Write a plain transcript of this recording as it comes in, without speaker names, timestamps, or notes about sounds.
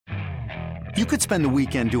You could spend the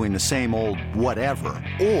weekend doing the same old whatever,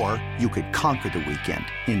 or you could conquer the weekend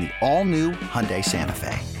in the all-new Hyundai Santa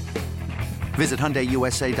Fe. Visit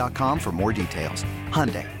HyundaiUSA.com for more details.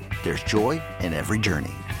 Hyundai, there's joy in every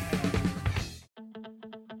journey.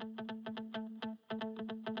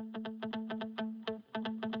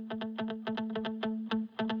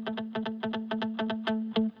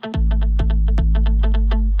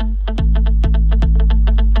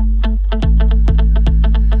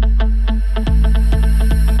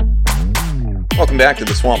 Welcome back to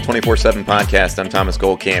the Swamp 24/7 podcast. I'm Thomas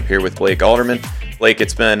Goldcamp here with Blake Alderman. Blake,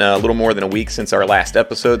 it's been a little more than a week since our last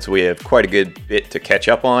episode, so we have quite a good bit to catch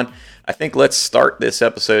up on. I think let's start this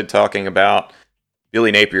episode talking about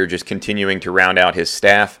Billy Napier just continuing to round out his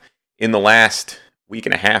staff. In the last week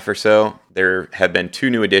and a half or so, there have been two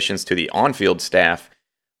new additions to the on-field staff.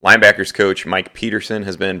 Linebackers coach Mike Peterson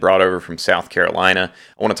has been brought over from South Carolina.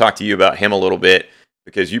 I want to talk to you about him a little bit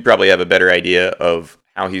because you probably have a better idea of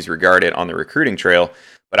how he's regarded on the recruiting trail.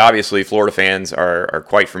 But obviously, Florida fans are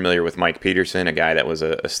quite familiar with Mike Peterson, a guy that was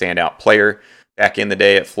a standout player back in the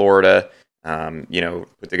day at Florida.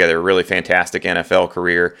 Put together a really fantastic NFL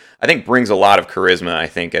career. I think brings a lot of charisma, I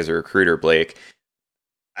think, as a recruiter, Blake.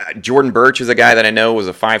 Jordan Burch is a guy that I know was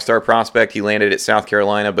a five-star prospect. He landed at South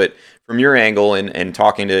Carolina. But from your angle and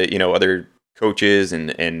talking to other coaches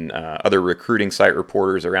and other recruiting site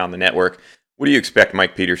reporters around the network, what do you expect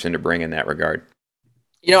Mike Peterson to bring in that regard?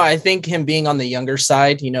 I think him being on the younger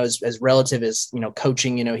side, as relative as,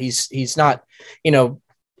 coaching, he's not,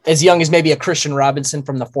 as young as maybe a Christian Robinson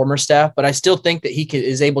from the former staff, but I still think that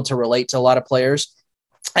is able to relate to a lot of players.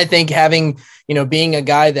 I think having, being a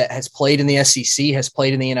guy that has played in the SEC, has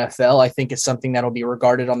played in the NFL, I think is something that'll be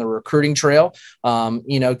regarded on the recruiting trail.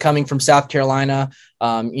 Coming from South Carolina,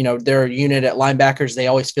 their unit at linebackers, they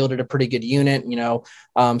always fielded a pretty good unit,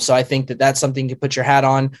 so I think that's something to put your hat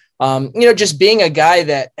on. Just being a guy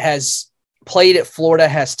that has played at Florida,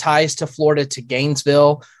 has ties to Florida, to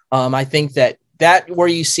Gainesville. I think that where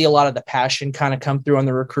you see a lot of the passion kind of come through on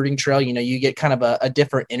the recruiting trail, you get kind of a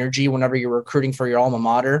different energy whenever you're recruiting for your alma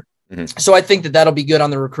mater. Mm-hmm. So I think that'll be good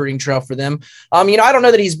on the recruiting trail for them. I don't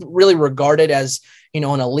know that he's really regarded as, an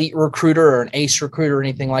elite recruiter or an ace recruiter or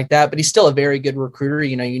anything like that, but he's still a very good recruiter.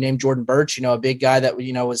 You named Jordan Burch, a big guy that,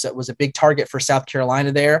 was a big target for South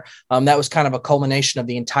Carolina there. That was kind of a culmination of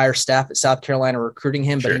the entire staff at South Carolina recruiting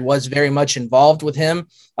him, Sure. But he was very much involved with him.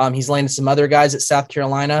 He's landed some other guys at South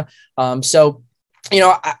Carolina.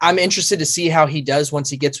 I'm interested to see how he does once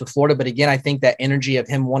he gets with Florida. But again, I think that energy of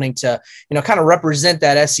him wanting to, kind of represent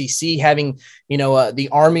that SEC, having, the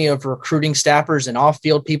army of recruiting staffers and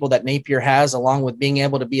off-field people that Napier has, along with being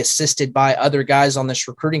able to be assisted by other guys on this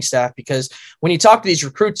recruiting staff. Because when you talk to these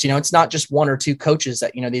recruits, it's not just one or two coaches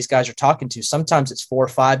that, these guys are talking to. Sometimes it's 4 or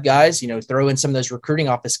 5 guys, throw in some of those recruiting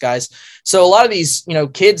office guys. So a lot of these,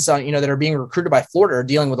 kids, that are being recruited by Florida are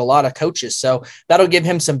dealing with a lot of coaches. So that'll give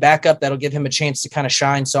him some backup. That'll give him a chance to kind of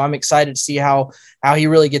shine. So I'm excited to see how he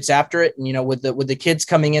really gets after it. And, with the kids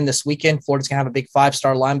coming in this weekend, Florida's gonna have a big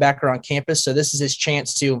 5-star linebacker on campus. So this is his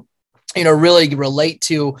chance to, really relate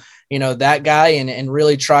to, that guy and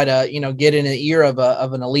really try to, get in the ear of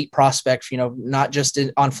an elite prospect, not just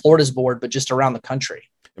on Florida's board, but just around the country.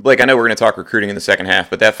 Blake, I know we're going to talk recruiting in the second half,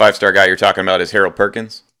 but that 5-star guy you're talking about is Harold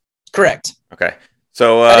Perkins? Correct. Okay.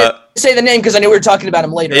 So I didn't say the name because I knew we were talking about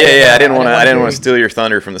him later. Yeah. I didn't want to steal your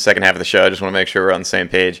thunder from the second half of the show. I just want to make sure we're on the same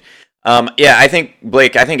page. I think,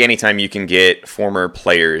 Blake, anytime you can get former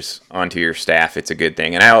players onto your staff, it's a good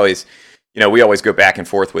thing. And I always, we always go back and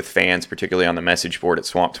forth with fans, particularly on the message board at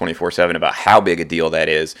Swamp 24/7, about how big a deal that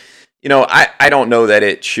is. I don't know that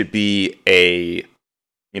it should be a,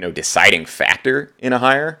 deciding factor in a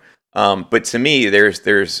hire. But to me,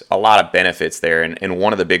 there's a lot of benefits there. And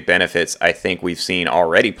one of the big benefits I think we've seen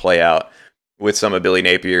already play out with some of Billy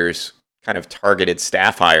Napier's kind of targeted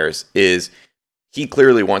staff hires is he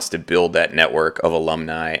clearly wants to build that network of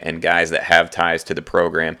alumni and guys that have ties to the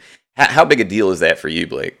program. How big a deal is that for you,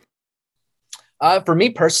 Blake? For me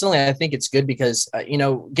personally, I think it's good because,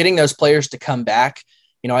 getting those players to come back,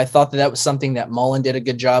 I thought that was something that Mullen did a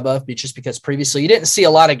good job of, just because previously you didn't see a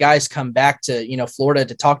lot of guys come back to, Florida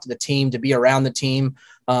to talk to the team, to be around the team.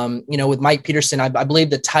 With Mike Peterson, I believe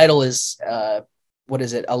the title is,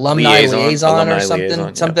 Alumni liaison or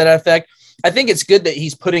something, something to that effect. I think it's good that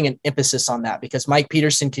he's putting an emphasis on that because Mike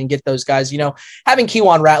Peterson can get those guys, having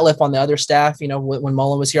Kewan Ratliff on the other staff, when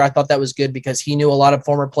Mullen was here, I thought that was good because he knew a lot of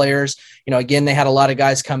former players. Again, they had a lot of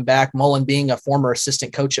guys come back. Mullen being a former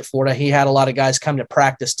assistant coach at Florida, he had a lot of guys come to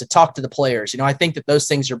practice to talk to the players. I think that those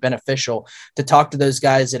things are beneficial to talk to those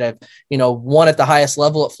guys that have, won at the highest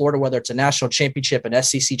level at Florida, whether it's a national championship, an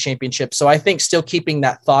SEC championship. So I think still keeping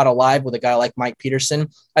that thought alive with a guy like Mike Peterson,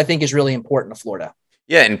 I think is really important to Florida.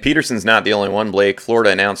 Yeah, and Peterson's not the only one, Blake.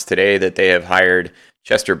 Florida announced today that they have hired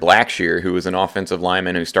Chester Blackshear, who was an offensive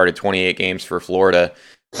lineman who started 28 games for Florida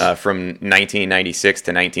from 1996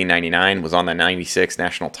 to 1999, was on the 96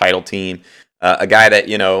 national title team. A guy that,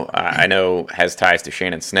 I know has ties to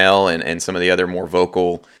Shannon Snell and some of the other more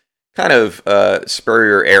vocal kind of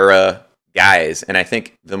Spurrier era guys. And I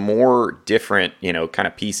think the more different, kind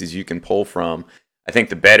of pieces you can pull from, I think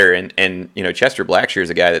the better. And Chester Blackshear is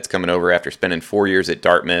a guy that's coming over after spending 4 years at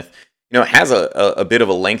Dartmouth. Has a bit of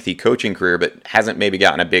a lengthy coaching career, but hasn't maybe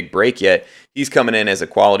gotten a big break yet. He's coming in as a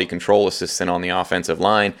quality control assistant on the offensive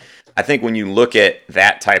line. I think when you look at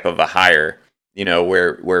that type of a hire,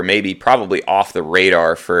 where maybe probably off the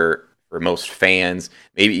radar for most fans,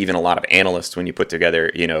 maybe even a lot of analysts when you put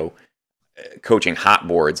together, coaching hot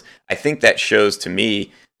boards, I think that shows to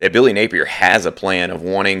me that Billy Napier has a plan of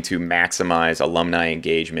wanting to maximize alumni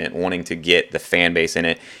engagement, wanting to get the fan base in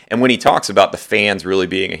it. And when he talks about the fans really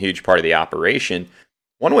being a huge part of the operation,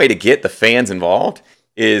 one way to get the fans involved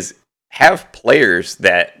is have players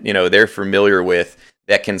that, they're familiar with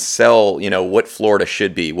that can sell, what Florida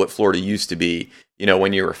should be, what Florida used to be,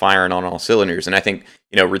 when you were firing on all cylinders. And I think,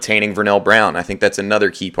 retaining Vernell Brown, I think that's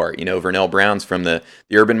another key part. Vernell Brown's from the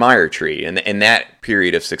Urban Meyer tree and that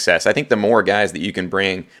period of success. I think the more guys that you can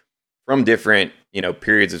bring from different,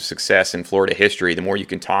 periods of success in Florida history, the more you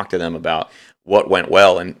can talk to them about what went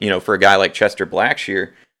well. And, for a guy like Chester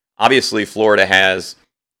Blackshear, obviously Florida has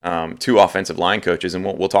two offensive line coaches, and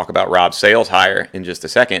we'll talk about Rob Sale's hire in just a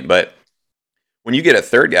second. But when you get a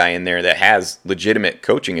third guy in there that has legitimate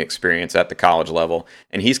coaching experience at the college level,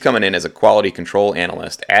 and he's coming in as a quality control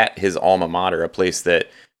analyst at his alma mater, a place that,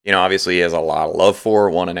 obviously he has a lot of love for,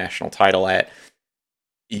 won a national title at,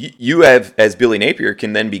 you have, as Billy Napier,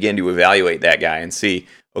 can then begin to evaluate that guy and see,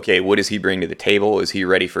 okay, what does he bring to the table? Is he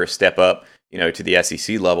ready for a step up, to the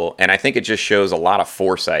SEC level? And I think it just shows a lot of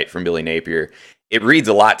foresight from Billy Napier. It reads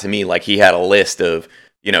a lot to me like he had a list of,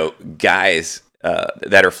 guys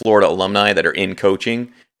that are Florida alumni that are in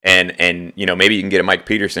coaching, and maybe you can get a Mike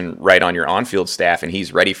Peterson right on your on-field staff, and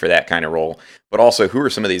he's ready for that kind of role. But also, who are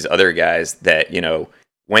some of these other guys that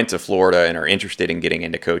went to Florida and are interested in getting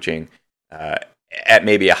into coaching at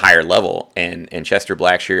maybe a higher level? And Chester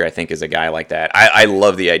Blackshear, I think, is a guy like that. I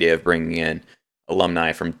love the idea of bringing in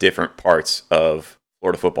alumni from different parts of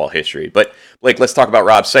Florida football history. But Blake, let's talk about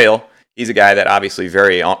Rob Sale. He's a guy that obviously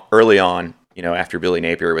very early on, after Billy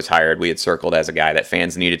Napier was hired, we had circled as a guy that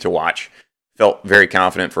fans needed to watch. Felt very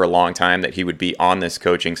confident for a long time that he would be on this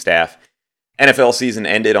coaching staff. NFL season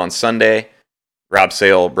ended on Sunday. Rob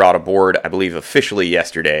Sale brought aboard, I believe, officially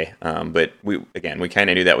yesterday. But we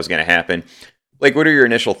kind of knew that was going to happen. Blake, what are your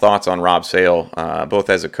initial thoughts on Rob Sale,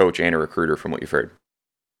 both as a coach and a recruiter from what you've heard?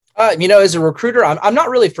 As a recruiter, I'm not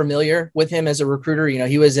really familiar with him as a recruiter.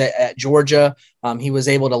 He was at Georgia. He was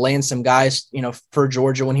able to land some guys, for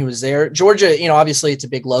Georgia when he was there. Georgia, obviously it's a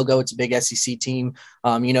big logo. It's a big SEC team.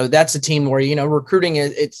 That's a team where, recruiting,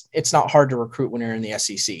 it's not hard to recruit when you're in the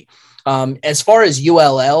SEC. As far as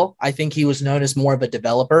ULL, I think he was known as more of a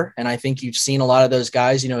developer. And I think you've seen a lot of those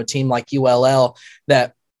guys, a team like ULL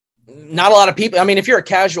that not a lot of people. I mean, if you're a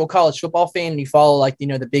casual college football fan and you follow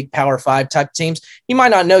the big Power 5 type teams, you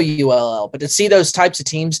might not know ULL, but to see those types of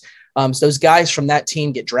teams, those guys from that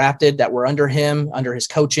team get drafted that were under his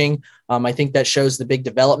coaching. I think that shows the big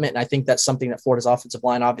development. And I think that's something that Florida's offensive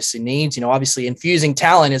line obviously needs. Obviously infusing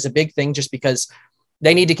talent is a big thing just because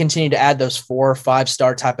they need to continue to add those 4 or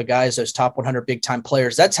 5-star type of guys, those top 100 big time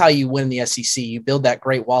players. That's how you win the SEC. You build that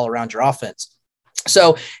great wall around your offense.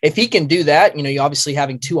 So if he can do that, you obviously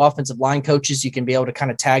having 2 offensive line coaches, you can be able to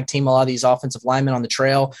kind of tag team a lot of these offensive linemen on the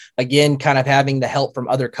trail. Again, kind of having the help from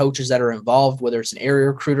other coaches that are involved, whether it's an area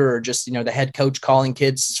recruiter or just, the head coach calling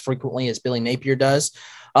kids as frequently as Billy Napier does.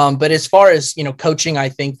 But as far as, coaching, I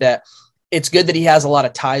think that it's good that he has a lot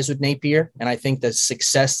of ties with Napier. And I think the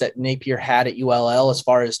success that Napier had at ULL, as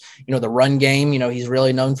far as, the run game, he's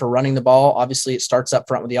really known for running the ball. Obviously it starts up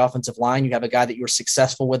front with the offensive line. You have a guy that you were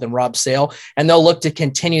successful with in Rob Sale, and they'll look to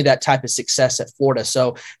continue that type of success at Florida.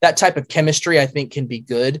 So that type of chemistry, I think, can be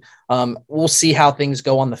good. We'll see how things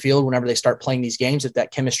go on the field whenever they start playing these games, if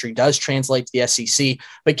that chemistry does translate to the SEC.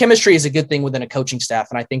 But chemistry is a good thing within a coaching staff.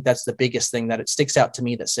 And I think that's the biggest thing that it sticks out to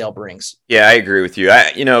me that Sale brings. Yeah, I agree with you.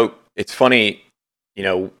 It's funny,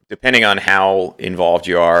 depending on how involved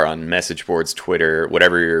you are on message boards, Twitter,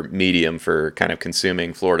 whatever your medium for kind of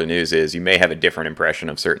consuming Florida news is, you may have a different impression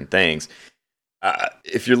of certain things.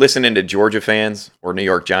 If you're listening to Georgia fans or New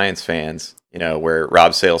York Giants fans, where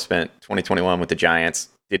Rob Sale spent 2021 with the Giants,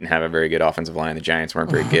 didn't have a very good offensive line. The Giants weren't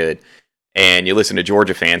very good. And you listen to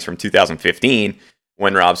Georgia fans from 2015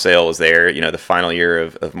 when Rob Sale was there, the final year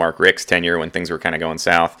of Mark Richt's tenure when things were kind of going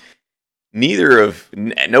south.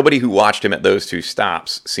 Nobody who watched him at those two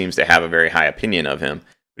stops seems to have a very high opinion of him.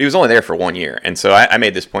 But he was only there for 1 year. And so I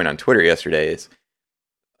made this point on Twitter yesterday is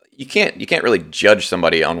you can't really judge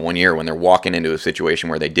somebody on 1 year when they're walking into a situation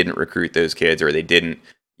where they didn't recruit those kids or they didn't,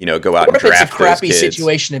 go out and draft those kids. It's a crappy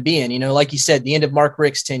situation to be in. Like you said, the end of Mark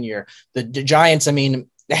Richt's tenure, the Giants,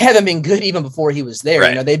 they haven't been good even before he was there.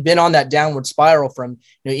 Right. They've been on that downward spiral from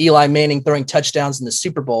Eli Manning throwing touchdowns in the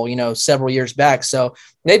Super Bowl, several years back. So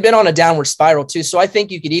they've been on a downward spiral too. So I think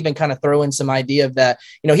you could even kind of throw in some idea of that.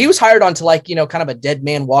 He was hired onto kind of a dead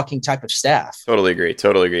man walking type of staff. Totally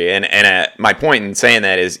agree. And my point in saying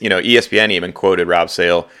that is, ESPN even quoted Rob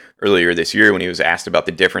Sale earlier this year when he was asked about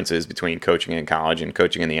the differences between coaching in college and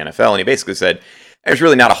coaching in the NFL. And he basically said, there's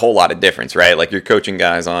really not a whole lot of difference, right? Like you're coaching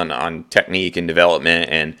guys on technique and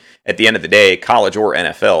development. And at the end of the day, college or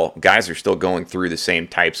NFL, guys are still going through the same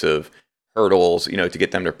types of hurdles, to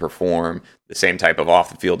get them to perform the same type of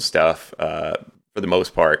off the field stuff for the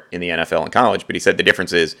most part in the NFL and college. But he said the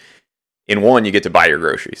difference is in one, you get to buy your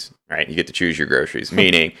groceries, right? You get to choose your groceries,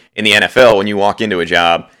 meaning in the NFL, when you walk into a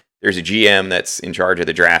job, there's a GM that's in charge of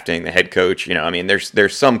the drafting, the head coach,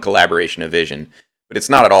 there's some collaboration of vision. But it's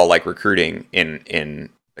not at all like recruiting in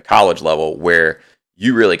the college level where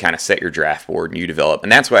you really kind of set your draft board and you develop.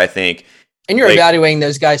 And that's why I think. And you're evaluating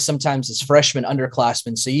those guys sometimes as freshmen,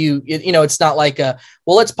 underclassmen. So it's not like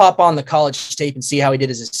let's pop on the college tape and see how he did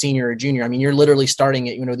as a senior or junior. You're literally starting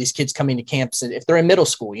at, these kids coming to camps if they're in middle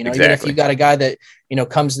school, exactly. Even if you've got a guy that,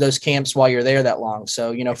 comes to those camps while you're there that long.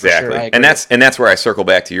 So, exactly. For sure. And that's where I circle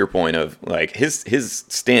back to your point of like his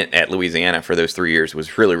stint at Louisiana for those 3 years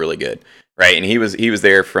was really, really good. Right. And he was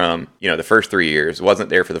there from, the first 3 years, wasn't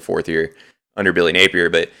there for the fourth year under Billy Napier.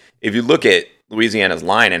 But if you look at Louisiana's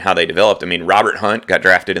line and how they developed, Robert Hunt got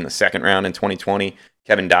drafted in the second round in 2020.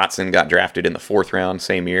 Kevin Dotson got drafted in the fourth round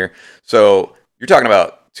same year. So you're talking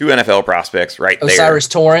about two NFL prospects right there. Osiris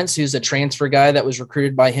Torrance, who's a transfer guy that was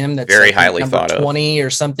recruited by him. That's very highly thought of. 20 or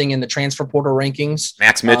something in the transfer portal rankings.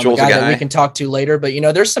 Max Mitchell's a guy that we can talk to later. But,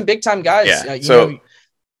 there's some big time guys. Yeah.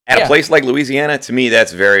 At a place like Louisiana, to me,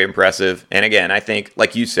 that's very impressive. And again, I think,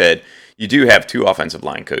 like you said, you do have two offensive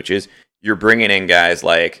line coaches. You're bringing in guys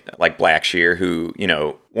like Blackshear who,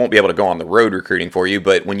 won't be able to go on the road recruiting for you.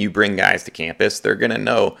 But when you bring guys to campus, they're going to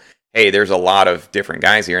know, hey, there's a lot of different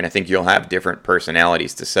guys here. And I think you'll have different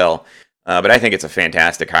personalities to sell. But I think it's a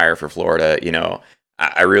fantastic hire for Florida.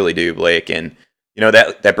 I really do, Blake. And,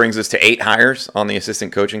 that brings us to 8 hires on the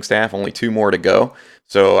assistant coaching staff, only 2 more to go.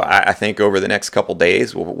 So I think over the next couple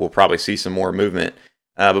days, we'll probably see some more movement.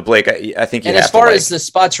 But Blake, I think as far as the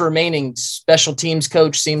spots remaining, special teams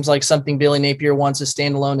coach seems like something Billy Napier wants a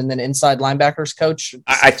standalone, and then inside linebackers coach.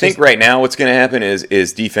 I think right now what's going to happen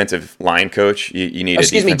is defensive line coach. You need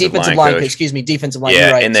defensive line coach. Excuse me, defensive line. Yeah,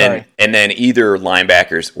 you're right, and then either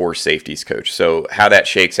linebackers or safeties coach. So how that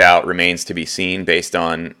shakes out remains to be seen based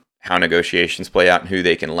on how negotiations play out and who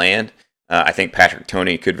they can land. I think Patrick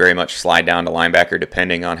Toney could very much slide down to linebacker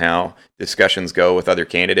depending on how discussions go with other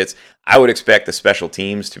candidates. I would expect the special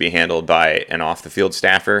teams to be handled by an off-the-field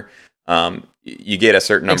staffer. You get a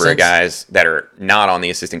certain number of guys that are not on the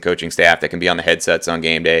assistant coaching staff that can be on the headsets on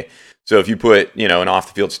game day. So if you put an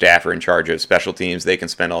off-the-field staffer in charge of special teams, they can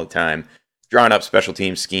spend all the time drawing up special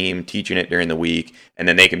team scheme, teaching it during the week, and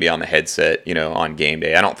then they can be on the headset on game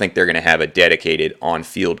day. I don't think they're going to have a dedicated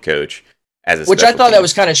on-field coach. Which I thought that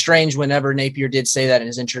was kind of strange whenever Napier did say that in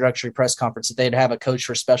his introductory press conference, that they'd have a coach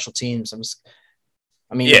for special teams.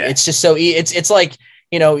 It's just so it's like,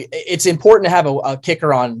 it's important to have a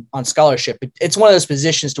kicker on scholarship. It's one of those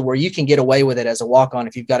positions to where you can get away with it as a walk-on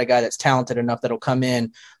if you've got a guy that's talented enough that'll come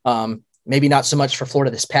in, Maybe not so much for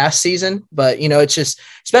Florida this past season, but, it's just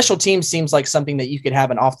special teams seems like something that you could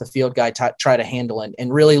have an off the field guy try to handle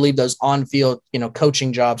and really leave those on field,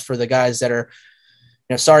 coaching jobs for the guys that are,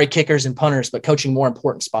 sorry, kickers and punters, but coaching more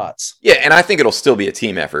important spots. Yeah, and I think it'll still be a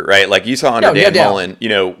team effort, right? Like you saw under Dan Mullen,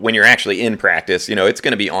 when you're actually in practice, it's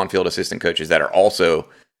going to be on-field assistant coaches that are also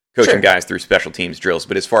coaching guys through special teams drills.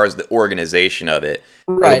 But as far as the organization of it,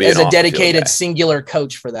 right, as a dedicated singular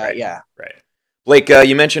coach for that, Right. Blake,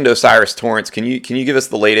 you mentioned O'Cyrus Torrence. Can you give us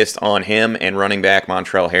the latest on him and running back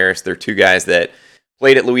Montrell Harris? They're two guys that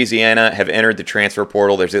played at Louisiana, have entered the transfer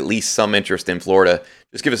portal. There's at least some interest in Florida.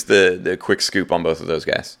 Just give us the quick scoop on both of those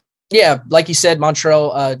guys. Yeah, like you said,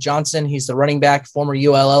 Montrell Johnson, he's the running back, former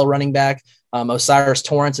ULL running back. O'Cyrus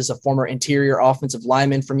Torrence is a former interior offensive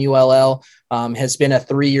lineman from ULL, has been a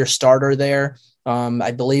 3-year starter there. I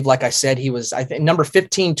believe, like I said, he was, I think, number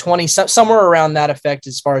 15, 20, somewhere around that effect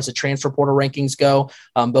as far as the transfer portal rankings go.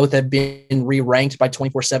 Both have been re-ranked by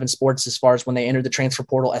 24/7 Sports as far as when they entered the transfer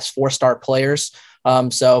portal as 4-star players.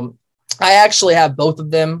 So I actually have both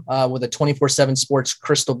of them with a 24/7 Sports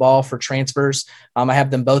crystal ball for transfers. I have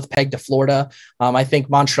them both pegged to Florida. I think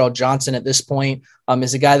Montrell Johnson at this point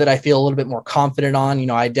is a guy that I feel a little bit more confident on.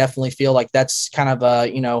 I definitely feel like that's kind of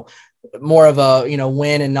a, more of a,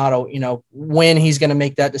 when and not a, when he's going to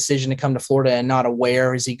make that decision to come to Florida and not a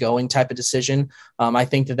where is he going type of decision. I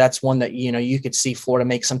think that's one that, you could see Florida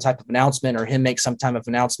make some type of announcement or him make some type of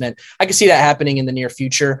announcement. I could see that happening in the near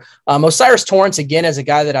future. O'Cyrus Torrence, again, as a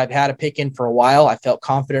guy that I've had a pick in for a while, I felt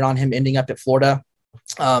confident on him ending up at Florida.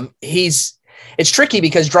 It's tricky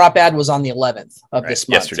because drop ad was on the 11th of this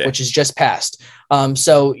month, yesterday, which is just passed.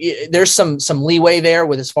 So there's some leeway there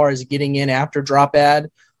with as far as getting in after drop ad.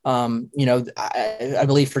 I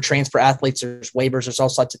believe for transfer athletes, there's waivers, there's all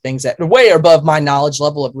sorts of things that are way above my knowledge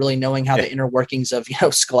level of really knowing how the inner workings of,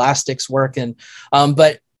 scholastics work. And,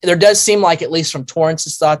 but there does seem like, at least from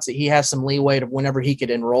Torrance's thoughts, that he has some leeway to whenever he could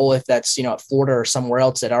enroll, if that's, at Florida or somewhere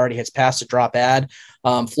else that already has passed a drop ad.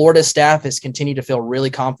 Florida staff has continued to feel really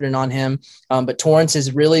confident on him. But Torrence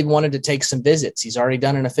has really wanted to take some visits. He's already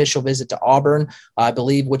done an official visit to Auburn, I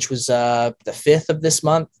believe, which was the 5th of this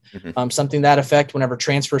month. Something to that effect, whenever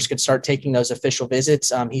transfers could start taking those official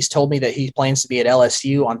visits. He's told me that he plans to be at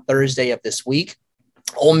LSU on Thursday of this week.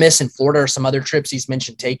 Ole Miss and Florida are some other trips he's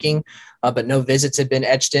mentioned taking, but no visits have been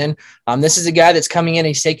etched in. This is a guy that's coming in.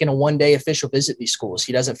 He's taking a 1-day official visit to these schools.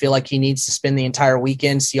 He doesn't feel like he needs to spend the entire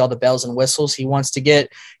weekend, see all the bells and whistles. He wants to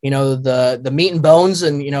get, the meat and bones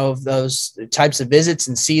and, of those types of visits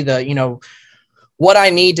and see the, what I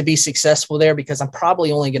need to be successful there, because I'm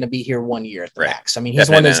probably only going to be here 1 year at the max. I mean, he's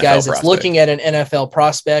one of those guys that's looking at an NFL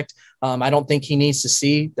prospect. I don't think he needs to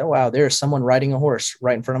see, oh, wow, there's someone riding a horse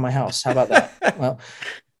right in front of my house. How about that? Well,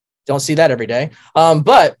 don't see that every day.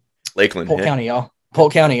 But Lakeland, Polk County,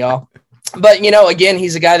 y'all. But, again,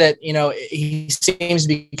 he's a guy that, he seems to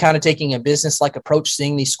be kind of taking a business-like approach,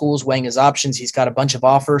 seeing these schools, weighing his options. He's got a bunch of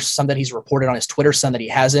offers, some that he's reported on his Twitter, some that he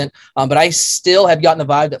hasn't. But I still have gotten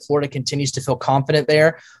the vibe that Florida continues to feel confident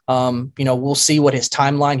there. We'll see what his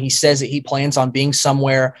timeline. He says that he plans on being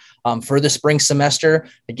somewhere for the spring semester.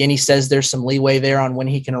 Again, he says there's some leeway there on when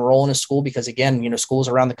he can enroll in a school because, again, schools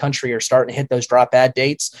around the country are starting to hit those drop ad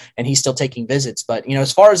dates, and he's still taking visits. But,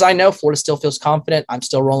 as far as I know, Florida still feels confident. I'm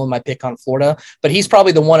still rolling my pick on Florida, but he's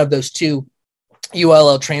probably the one of those two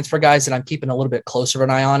ULL transfer guys that I'm keeping a little bit closer of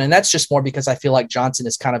an eye on. And that's just more because I feel like Johnson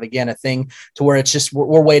is kind of, again, a thing to where it's just,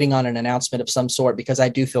 we're waiting on an announcement of some sort, because I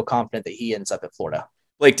do feel confident that he ends up at Florida.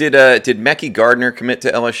 Like, did Mekhi Gardner commit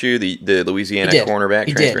to LSU, the Louisiana cornerback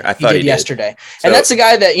transfer? I thought he did yesterday. So, and that's a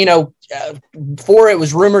guy that, before it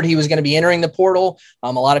was rumored he was going to be entering the portal,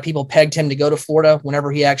 a lot of people pegged him to go to Florida.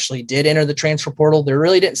 Whenever he actually did enter the transfer portal, there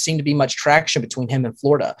really didn't seem to be much traction between him and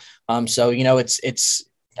Florida. So, it's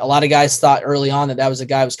a lot of guys thought early on that was a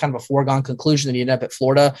guy who was kind of a foregone conclusion that he ended up at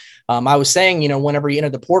Florida. I was saying, whenever he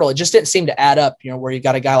entered the portal, it just didn't seem to add up, where you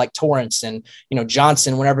got a guy like Torrence and,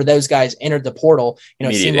 Johnson, whenever those guys entered the portal,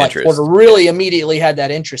 it seemed like Florida really immediately had that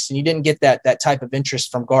interest, and you didn't get that type of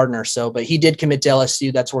interest from Gardner. So, but he did commit to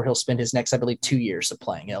LSU. That's where he'll spend his next, I believe, 2 years of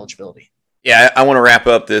playing eligibility. Yeah, I want to wrap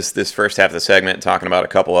up this first half of the segment talking about a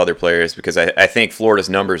couple other players, because I think Florida's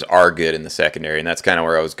numbers are good in the secondary, and that's kind of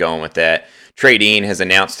where I was going with that. Trey Dean has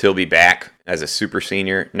announced he'll be back as a super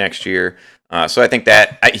senior next year. So I think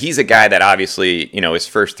that he's a guy that obviously, his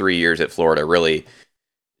first 3 years at Florida really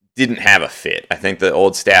didn't have a fit. I think the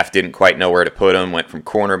old staff didn't quite know where to put him, went from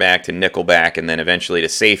cornerback to nickelback and then eventually to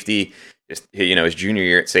safety. Just, his junior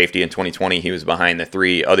year at safety in 2020, he was behind the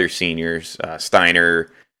 3 other seniors,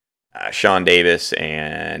 Steiner, Sean Davis,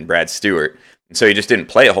 and Brad Stewart. And so he just didn't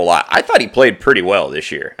play a whole lot. I thought he played pretty well this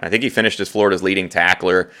year. I think he finished as Florida's leading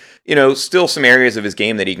tackler. Still some areas of his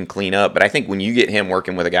game that he can clean up. But I think when you get him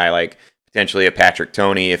working with a guy like potentially a Patrick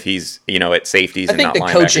Toney, if he's, at safeties and not linebackers. I think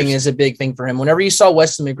the coaching is a big thing for him. Whenever you saw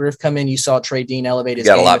Wesley McGriff come in, you saw Trey Dean elevate his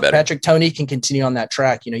game. A lot better. Patrick Toney can continue on that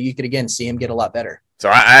track. You could, again, see him get a lot better. So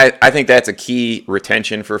I think that's a key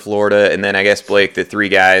retention for Florida. And then I guess, Blake, the three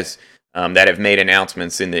guys that have made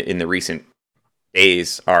announcements in the recent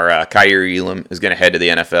days are Kaiir Elam is going to head to the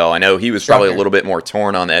NFL. I know he was probably a little bit more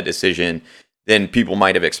torn on that decision than people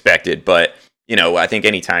might have expected, but I think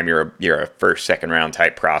anytime you're a first, second round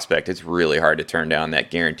type prospect, it's really hard to turn down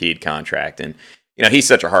that guaranteed contract. And he's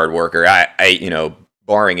such a hard worker. I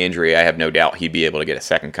barring injury, I have no doubt he'd be able to get a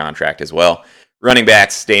second contract as well. Running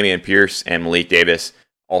backs Dameon Pierce and Malik Davis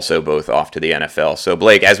also both off to the NFL. So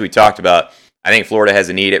Blake, as we talked about, I think Florida has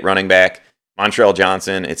a need at running back. Montrell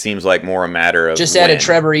Johnson, it seems like more a matter of just added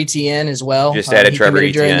Trevor Etienne as well. Just added Trevor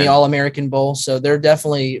Etienne during the All-American Bowl, so they're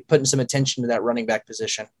definitely putting some attention to that running back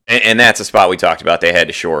position. And that's a spot we talked about they had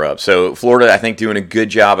to shore up. So Florida, I think, doing a good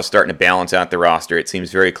job of starting to balance out the roster. It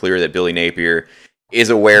seems very clear that Billy Napier is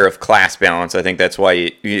aware of class balance. I think that's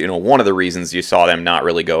why one of the reasons you saw them not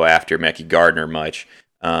really go after Mekhi Gardner much.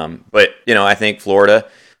 But I think Florida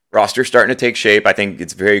roster starting to take shape. I think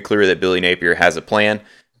it's very clear that Billy Napier has a plan.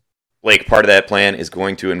 Blake, part of that plan is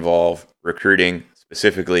going to involve recruiting,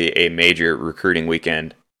 specifically a major recruiting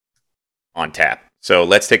weekend on tap. So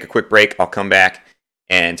let's take a quick break. I'll come back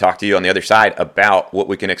and talk to you on the other side about what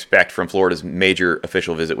we can expect from Florida's major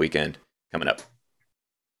official visit weekend coming up.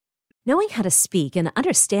 Knowing how to speak and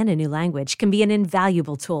understand a new language can be an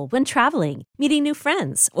invaluable tool when traveling, meeting new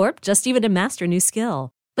friends, or just even to master a new skill.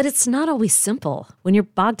 But it's not always simple when you're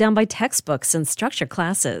bogged down by textbooks and structured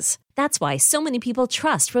classes. That's why so many people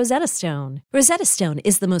trust Rosetta Stone. Rosetta Stone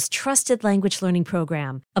is the most trusted language learning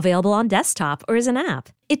program, available on desktop or as an app.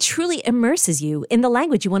 It truly immerses you in the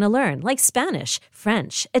language you want to learn, like Spanish,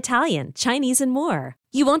 French, Italian, Chinese, and more.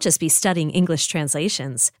 You won't just be studying English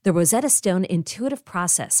translations. The Rosetta Stone intuitive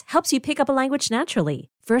process helps you pick up a language naturally,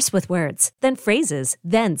 first with words, then phrases,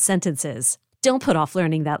 then sentences. Don't put off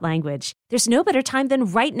learning that language. There's no better time than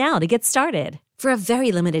right now to get started. For a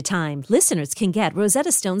very limited time, listeners can get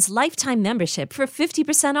Rosetta Stone's lifetime membership for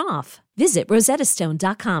 50% off. Visit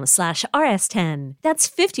rosettastone.com/rs10. That's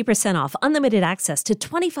 50% off unlimited access to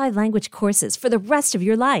 25 language courses for the rest of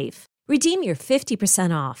your life. Redeem your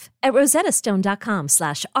 50% off at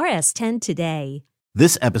rosettastone.com/rs10 today.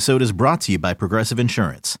 This episode is brought to you by Progressive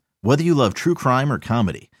Insurance. Whether you love true crime or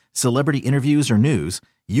comedy, celebrity interviews or news,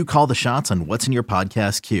 you call the shots on what's in your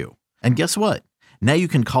podcast queue. And guess what? Now you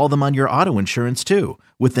can call them on your auto insurance too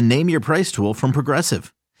with the Name Your Price tool from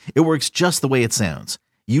Progressive. It works just the way it sounds.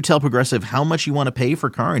 You tell Progressive how much you want to pay for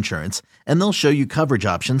car insurance, and they'll show you coverage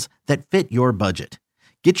options that fit your budget.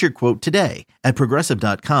 Get your quote today at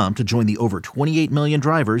Progressive.com to join the over 28 million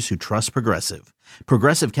drivers who trust Progressive.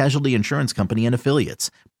 Progressive Casualty Insurance Company and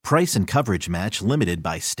Affiliates. Price and coverage match limited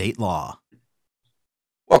by state law.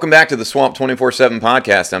 Welcome back to the Swamp 24/7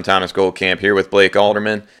 podcast. I'm Thomas Goldcamp here with Blake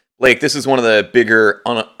Alderman. Blake, this is one of the bigger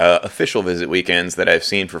official visit weekends that I've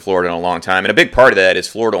seen for Florida in a long time. And a big part of that is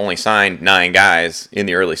Florida only signed 9 guys in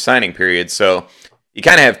the early signing period. So you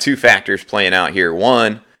kind of have two factors playing out here.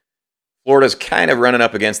 One, Florida's kind of running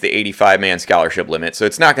up against the 85-man scholarship limit. So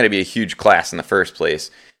it's not going to be a huge class in the first place.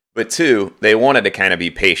 But two, they wanted to kind of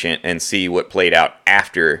be patient and see what played out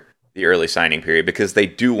after the early signing period because they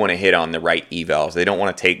do want to hit on the right evals. They don't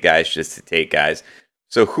want to take guys just to take guys.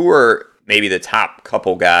 So who are maybe the top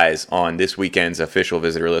couple guys on this weekend's official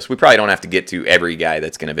visitor list? We probably don't have to get to every guy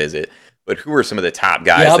that's going to visit, but who are some of the top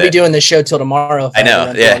guys? Yeah, I'll be doing this show till tomorrow. I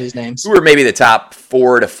know. Yeah. These names. Who are maybe the top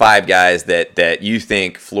 4 to 5 guys that you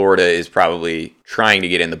think Florida is probably trying to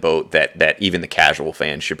get in the boat that even the casual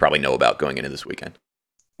fans should probably know about going into this weekend?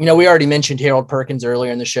 We already mentioned Harold Perkins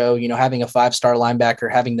earlier in the show, having a 5-star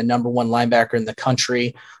linebacker, having the number 1 linebacker in the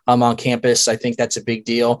country on campus. I think that's a big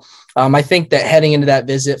deal. I think that heading into that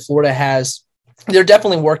visit, Florida they're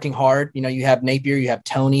definitely working hard. You have Napier, you have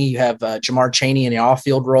Toney, you have Jamar Chaney in the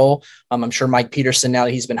off-field role. I'm sure Mike Peterson, now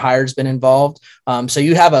that he's been hired, has been involved. So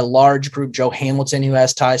you have a large group, Joe Hamilton, who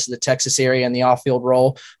has ties to the Texas area in the off-field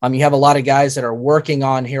role. You have a lot of guys that are working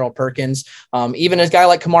on Harold Perkins. Even a guy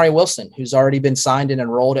like Kamari Wilson, who's already been signed and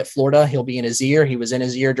enrolled at Florida. He'll be in his ear. He was in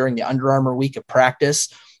his ear during the Under Armour week of practice.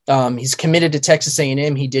 He's committed to Texas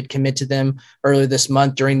A&M. He did commit to them earlier this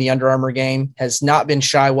month during the Under Armour game, has not been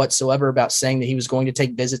shy whatsoever about saying that he was going to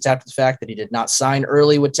take visits after the fact, that he did not sign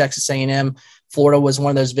early with Texas A&M. Florida was one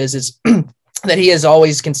of those visits. that he has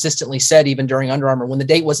always consistently said, even during Under Armour, when the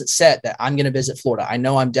date wasn't set, that I'm going to visit Florida. I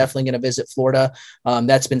know I'm definitely going to visit Florida.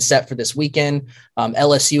 That's been set for this weekend.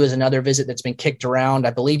 LSU is another visit that's been kicked around.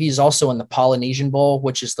 I believe he's also in the Polynesian Bowl,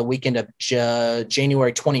 which is the weekend of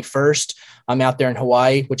January 21st. I'm out there in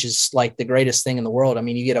Hawaii, which is like the greatest thing in the world. I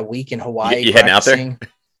mean, you get a week in Hawaii. You heading out there?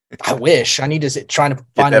 I wish. I need to trying to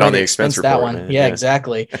find that a way on the to expense that report, one. man. Yeah, Yeah.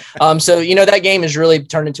 exactly. So, that game has really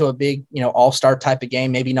turned into a big, all-star type of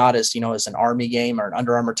game. Maybe not as, as an Army game or an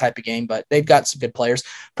Under Armour type of game, but they've got some good players.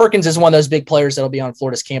 Perkins is one of those big players that'll be on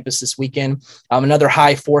Florida's campus this weekend. Another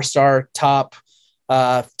high 4-star top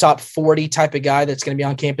 40 type of guy that's going to be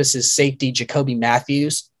on campus is safety Jacoby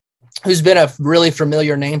Matthews, who's been a really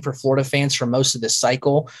familiar name for Florida fans for most of this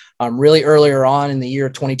cycle. Really earlier on in the year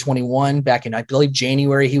of 2021, back in, I believe,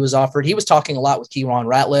 January, he was offered. He was talking a lot with Keyron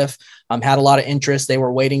Ratliff, had a lot of interest. They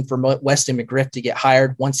were waiting for Weston McGriff to get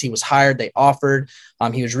hired. Once he was hired, they offered.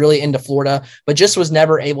 He was really into Florida, but just was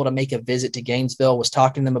never able to make a visit to Gainesville, was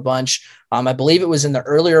talking to them a bunch. I believe it was in the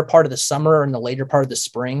earlier part of the summer or in the later part of the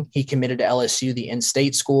spring. He committed to LSU, the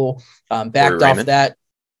in-state school, backed off that.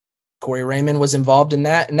 Corey Raymond was involved in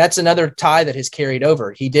that. And that's another tie that has carried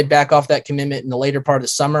over. He did back off that commitment in the later part of the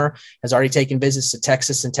summer, has already taken visits to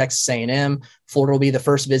Texas and Texas A&M. Florida will be the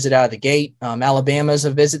first visit out of the gate. Alabama is a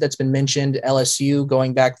visit that's been mentioned. LSU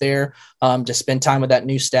going back there to spend time with that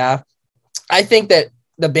new staff. I think that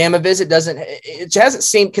the Bama visit hasn't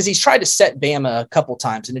seemed, because he's tried to set Bama a couple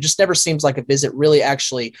times and it just never seems like a visit really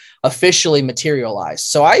actually officially materialized.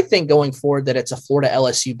 So I think going forward that it's a Florida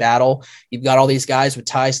LSU battle. You've got all these guys with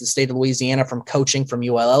ties to the state of Louisiana from coaching, from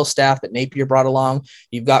ULL staff that Napier brought along.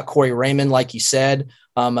 You've got Corey Raymond, like you said,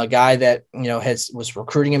 a guy that, was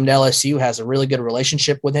recruiting him to LSU, has a really good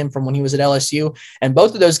relationship with him from when he was at LSU. And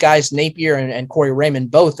both of those guys, Napier and Corey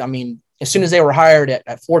Raymond, both, as soon as they were hired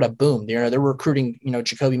at Florida, boom, they're recruiting,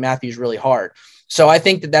 Jacoby Matthews really hard. So I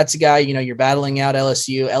think that that's a guy, you're battling out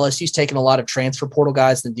LSU. LSU's taken a lot of transfer portal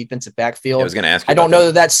guys in the defensive backfield. I was going to ask you. I don't know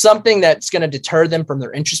that that's something that's going to deter them from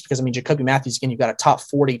their interest, because Jacoby Matthews, again, you've got a top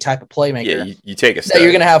 40 type of playmaker. Yeah, you take a step. That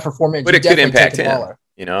you're going to have performance, but it could impact him.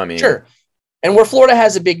 Sure. And where Florida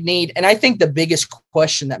has a big need, and I think the biggest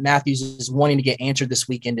question that Matthews is wanting to get answered this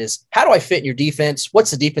weekend is, how do I fit in your defense?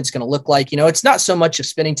 What's the defense going to look like? It's not so much of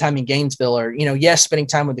spending time in Gainesville or, yes, spending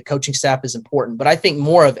time with the coaching staff is important, but I think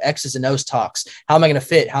more of X's and O's talks. How am I going to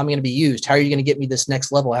fit? How am I going to be used? How are you going to get me this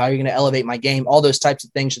next level? How are you going to elevate my game? All those types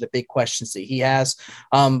of things are the big questions that he has.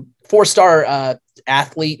 4-star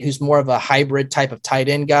athlete who's more of a hybrid type of tight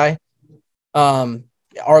end guy.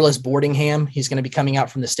 Arliss Boardingham, he's going to be coming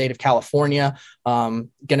out from the state of California, going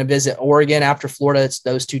to visit Oregon after Florida. It's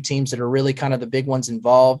those two teams that are really kind of the big ones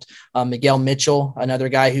involved. Miguel Mitchell, another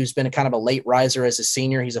guy who's been a kind of a late riser as a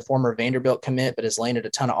senior. He's a former Vanderbilt commit, but has landed a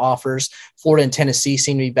ton of offers. Florida and Tennessee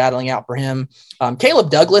seem to be battling out for him. Caleb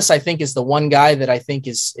Douglas, I think, is the one guy that I think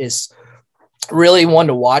is really one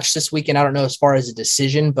to watch this weekend. I don't know as far as a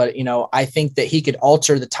decision, but, I think that he could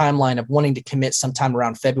alter the timeline of wanting to commit sometime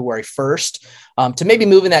around February 1st to maybe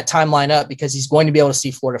moving that timeline up, because he's going to be able to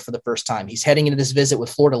see Florida for the first time. He's heading into this visit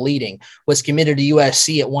with Florida leading, was committed to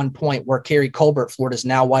USC at one point, where Kerry Colbert, Florida's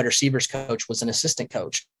now wide receivers coach, was an assistant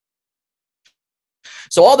coach.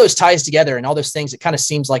 So all those ties together and all those things, it kind of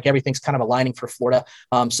seems like everything's kind of aligning for Florida.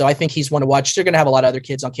 So I think he's one to watch. They're going to have a lot of other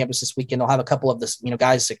kids on campus this weekend. They'll have a couple of the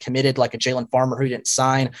guys that committed, like a Jalen Farmer who didn't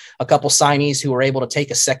sign, a couple signees who were able to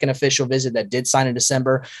take a second official visit that did sign in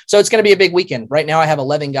December. So it's going to be a big weekend. Right now I have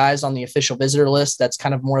 11 guys on the official visitor list. That's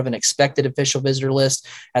kind of more of an expected official visitor list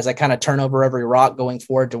as I kind of turn over every rock going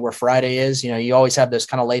forward to where Friday is. You always have those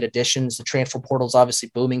kind of late additions. The transfer portal is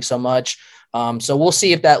obviously booming so much. So we'll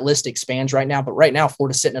see if that list expands right now. But right now,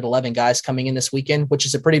 Florida's sitting at 11 guys coming in this weekend, which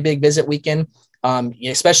is a pretty big visit weekend,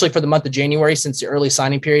 especially for the month of January, since the early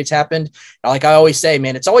signing periods happened. Like I always say,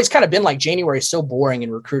 man, it's always kind of been like January is so boring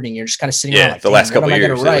in recruiting. You're just kind of sitting around like, the last couple of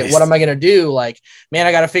years. What am I going to do? Like, man,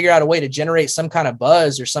 I got to figure out a way to generate some kind of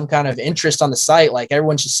buzz or some kind of interest on the site. Like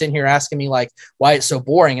everyone's just sitting here asking me like why it's so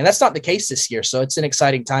boring. And that's not the case this year. So it's an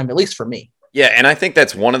exciting time, at least for me. Yeah, and I think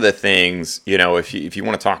that's one of the things, if you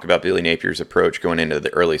want to talk about Billy Napier's approach going into the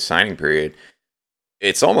early signing period,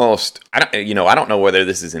 it's almost, I don't know whether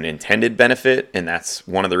this is an intended benefit, and that's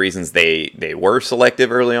one of the reasons they were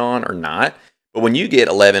selective early on or not. But when you get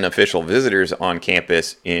 11 official visitors on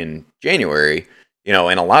campus in January,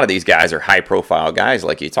 and a lot of these guys are high-profile guys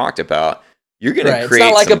like you talked about, you're going to create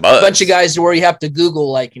some buzz. It's not like a bunch of guys where you have to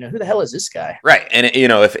Google, like, who the hell is this guy? Right. And,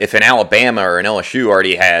 if an Alabama or an LSU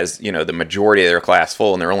already has, the majority of their class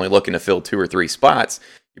full and they're only looking to fill 2 or 3 spots,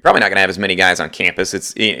 you're probably not going to have as many guys on campus.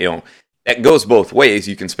 It's, that goes both ways.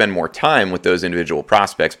 You can spend more time with those individual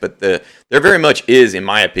prospects, but there very much is, in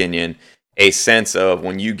my opinion, a sense of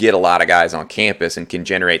when you get a lot of guys on campus and can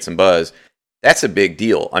generate some buzz, that's a big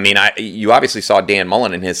deal. I mean, you obviously saw Dan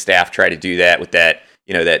Mullen and his staff try to do that with that,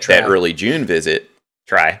 that early June visit.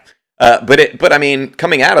 But I mean,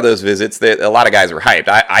 coming out of those visits, a lot of guys were hyped.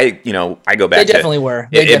 I go back. They definitely were.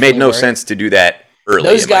 It made no sense to do that early.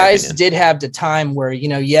 Those guys did have the time where,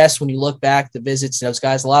 yes, when you look back, the visits,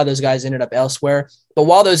 a lot of those guys ended up elsewhere. But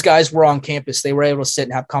while those guys were on campus, they were able to sit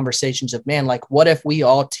and have conversations of, man, like, what if we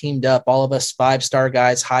all teamed up, all of us 5-star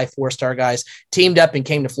guys, high 4-star guys, teamed up and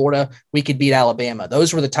came to Florida, we could beat Alabama.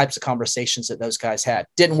 Those were the types of conversations that those guys had.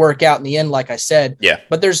 Didn't work out in the end, like I said. Yeah.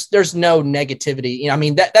 But there's no negativity. I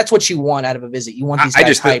mean, that's what you want out of a visit. You want these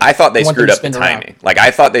guys hyped. I thought they screwed up the timing. Like, I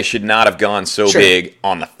thought they should not have gone so big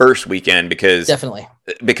on the first weekend because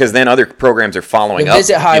then other programs are following up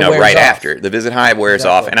right after. The visit high wears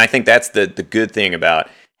off. And I think that's the good thing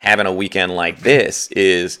about having a weekend like this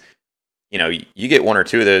is, you get one or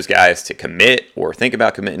two of those guys to commit or think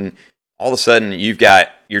about committing. All of a sudden,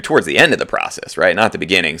 you're towards the end of the process, right? Not the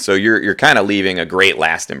beginning. So you're kind of leaving a great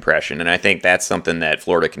last impression. And I think that's something that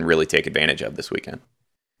Florida can really take advantage of this weekend.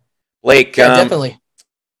 Blake, definitely.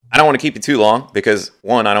 I don't want to keep you too long because,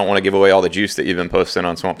 one, I don't want to give away all the juice that you've been posting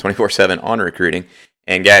on Swamp 24/7 on recruiting.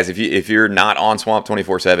 And guys, if you're not on Swamp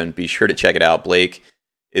 24/7, be sure to check it out. Blake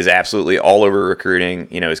is absolutely all over recruiting,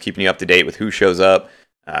 is keeping you up to date with who shows up,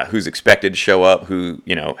 who's expected to show up, who,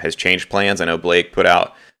 has changed plans. I know Blake put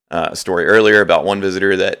out a story earlier about one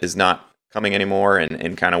visitor that is not coming anymore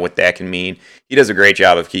and kind of what that can mean. He does a great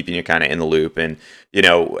job of keeping you kind of in the loop. And,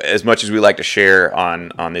 as much as we like to share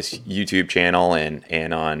on this YouTube channel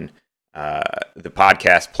and on the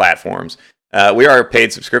podcast platforms, we are a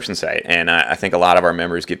paid subscription site, and I think a lot of our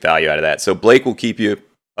members get value out of that. So Blake will keep you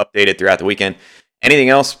updated throughout the weekend. Anything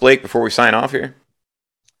else, Blake, before we sign off here?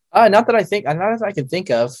 Not that I can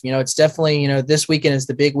think of. It's definitely, this weekend is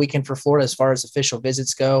the big weekend for Florida as far as official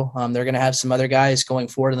visits go. They're going to have some other guys going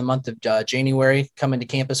forward in the month of January coming to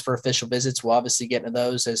campus for official visits. We'll obviously get into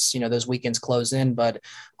those as, those weekends close in. But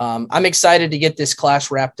I'm excited to get this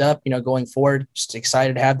class wrapped up, going forward. Just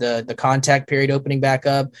excited to have the contact period opening back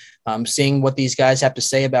up. Seeing what these guys have to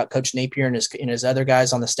say about Coach Napier and his other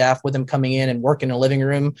guys on the staff with him coming in and working in the living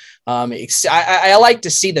room. I like to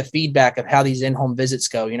see the feedback of how these in-home visits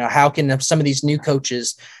go. How can some of these new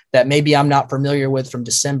coaches that maybe I'm not familiar with from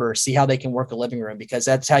December see how they can work a living room, because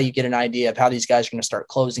that's how you get an idea of how these guys are going to start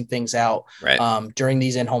closing things out during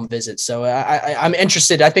these in-home visits. So I'm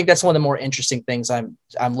interested. I think that's one of the more interesting things I'm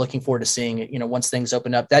looking forward to seeing, once things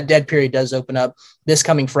open up. That dead period does open up this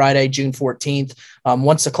coming Friday, June 14th.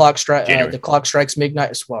 Once the clock strikes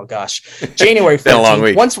midnight. Well, gosh, January 14th. Been a long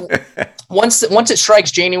week. Once it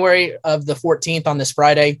strikes January of the 14th on this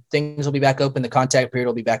Friday, things will be back open. The contact period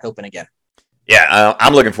will be back open again. Yeah,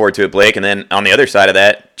 I'm looking forward to it, Blake. And then on the other side of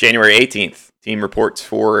that, January 18th, team reports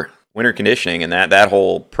for winter conditioning, and that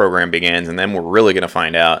whole program begins. And then we're really going to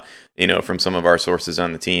find out, from some of our sources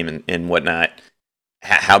on the team and whatnot,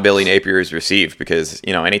 how Billy Napier is received. Because,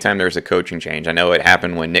 anytime there's a coaching change, I know it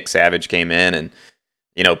happened when Nick Savage came in, and,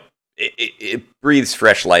 it breathes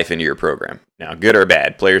fresh life into your program. Now, good or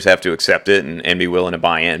bad, players have to accept it and be willing to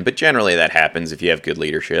buy in. But generally that happens if you have good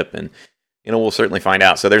leadership, and we'll certainly find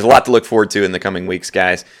out. So there's a lot to look forward to in the coming weeks,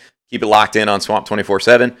 guys. Keep it locked in on Swamp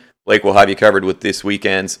 24/7. Blake will have you covered with this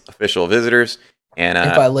weekend's official visitors. And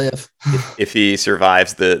if I live. if he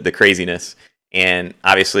survives the craziness. And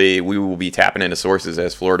obviously we will be tapping into sources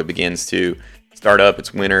as Florida begins to start up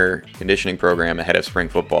its winter conditioning program ahead of spring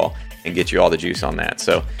football and get you all the juice on that.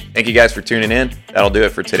 So thank you guys for tuning in. That'll do it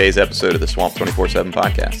for today's episode of the Swamp 24/7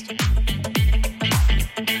 podcast.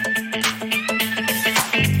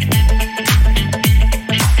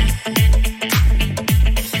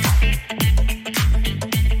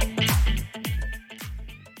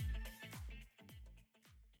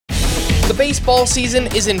 The baseball season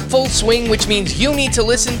is in full swing, which means you need to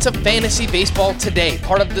listen to Fantasy Baseball Today,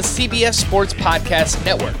 part of the CBS Sports Podcast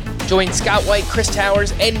Network. Join Scott White, Chris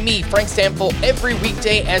Towers, and me, Frank Stample, every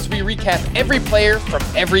weekday as we recap every player from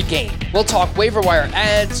every game. We'll talk waiver wire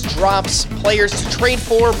ads, drops, players to trade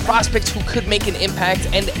for, prospects who could make an impact,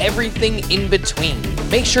 and everything in between.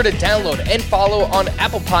 Make sure to download and follow on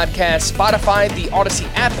Apple Podcasts, Spotify, the Odyssey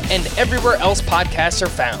app, and everywhere else podcasts are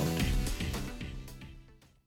found.